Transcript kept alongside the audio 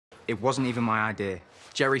it wasn't even my idea.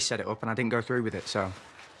 Jerry set it up and I didn't go through with it, so...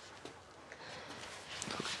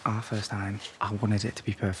 Look, our first time, I wanted it to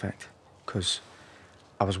be perfect, because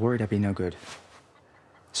I was worried I'd be no good.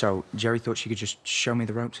 So Jerry thought she could just show me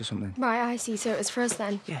the ropes or something. Right, I see. So it was for us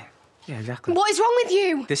then? Yeah, exactly. What is wrong with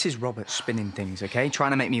you? This is Robert spinning things, OK?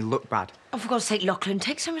 Trying to make me look bad. Oh, for God's sake, Lachlan,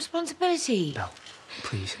 take some responsibility. Belle,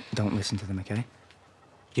 please, don't listen to them, OK?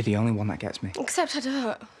 You're the only one that gets me. Except I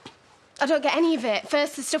don't. I don't get any of it.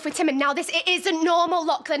 First the stuff with Tim and now this. It isn't normal,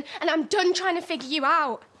 Lachlan, and I'm done trying to figure you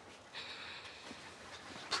out.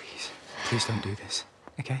 Please don't do this,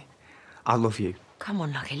 OK? I love you. Come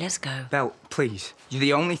on, Lucky, let's go. Belle, please. You're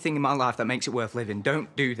the only thing in my life that makes it worth living.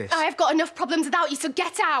 Don't do this. I've got enough problems without you, so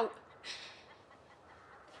get out.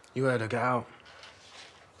 You heard her, get out.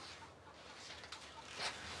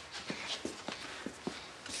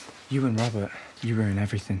 You and Robert, you ruin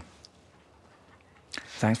everything.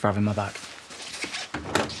 Thanks for having my back.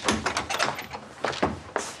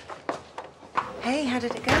 Hey, how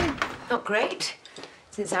did it go? Not great.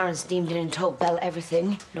 Since Aaron steamed in and told Belle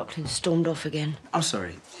everything, Lachlan stormed off again. I'm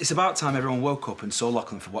sorry. It's about time everyone woke up and saw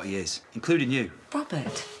Lachlan for what he is, including you.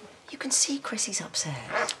 Robert, you can see Chrissie's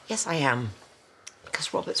upset. Yes, I am.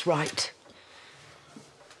 Because Robert's right.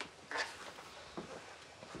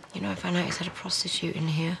 You know, I found out he's had a prostitute in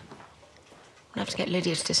here. I'll have to get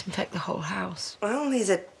Lydia to disinfect the whole house. Well, he's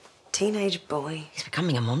a teenage boy. He's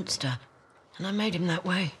becoming a monster, and I made him that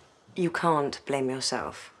way. You can't blame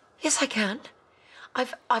yourself. Yes, I can.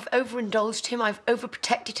 I've overindulged him, I've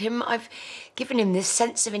overprotected him, I've given him this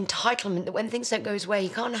sense of entitlement that when things don't go his way, he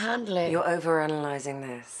can't handle it. You're overanalyzing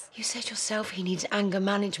this. You said yourself he needs anger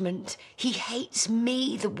management. He hates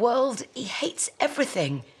me, the world, he hates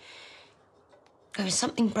everything. There is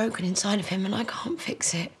something broken inside of him and I can't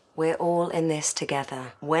fix it. We're all in this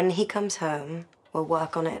together. When he comes home, we'll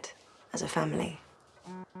work on it as a family.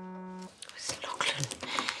 It's Lachlan.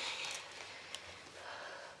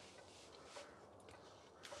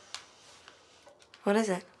 What is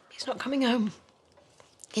it? He's not coming home.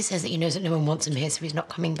 He says that he knows that no one wants him here, so he's not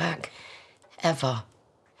coming back. Ever.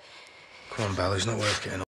 Come on, Belle, it's not worth getting